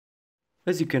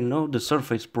As you can know, the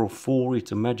Surface Pro 4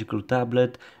 is a magical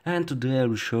tablet, and today I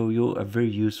will show you a very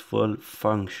useful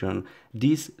function,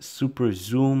 this super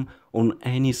zoom on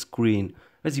any screen.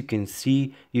 As you can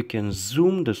see, you can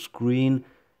zoom the screen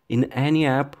in any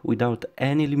app without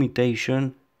any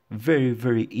limitation,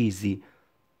 very easy.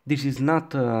 This is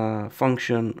not a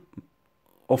function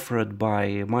offered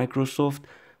by Microsoft,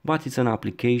 but it's an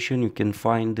application. You can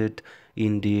find it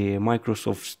in the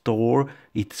Microsoft Store.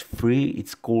 It's free.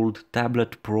 It's called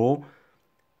Tablet Pro,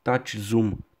 Touch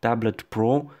Zoom Tablet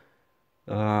Pro.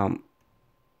 Um,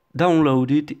 Download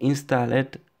it, install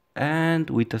it, and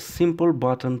with a simple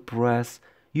button press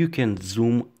you can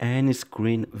zoom any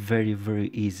screen very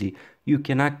easy. You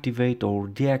can activate or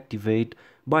deactivate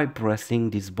by pressing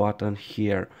this button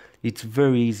here. It's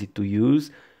very easy to use.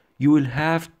 You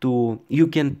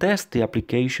can test the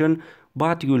application,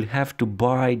 but you will have to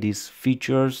buy these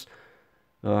features,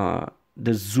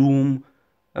 the zoom.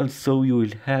 Also you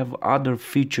will have other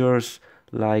features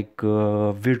like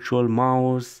virtual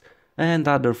mouse and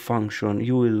other function.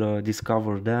 You will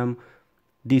discover them.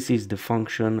 This is the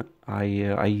function I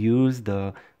use,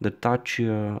 the touch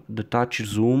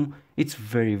zoom. It's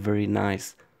very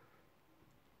nice.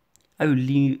 I will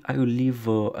leave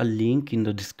a link in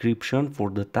the description for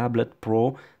the Tablet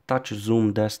Pro Touch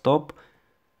Zoom Desktop,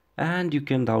 and you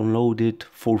can download it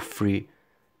for free.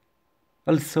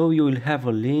 Also, you will have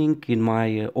a link in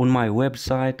my on my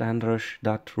website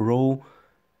andras.ro.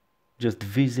 Just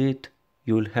visit.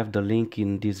 You will have the link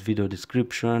in this video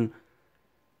description.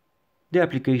 The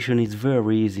application is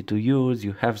very easy to use.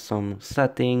 You have some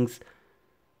settings,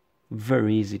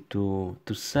 very easy to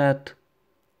set.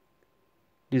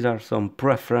 These are some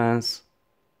preferences.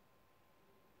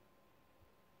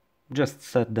 Just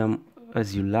set them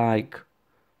as you like.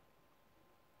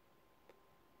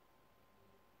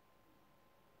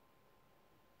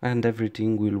 And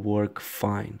everything will work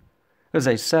fine. As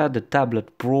I said, the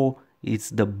Tablet Pro is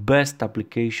the best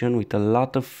application with a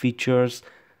lot of features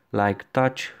like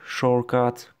touch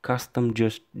shortcuts, custom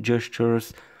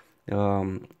gestures,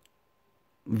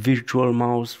 virtual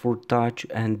mouse for touch,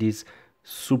 and this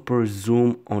super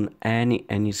zoom on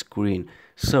any screen.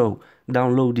 So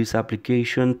download this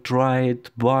application, try it,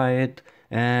 buy it,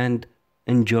 and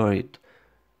enjoy it.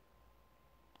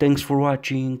 Thanks for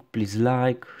watching. Please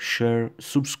like, share,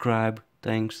 subscribe.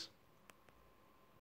 Thanks.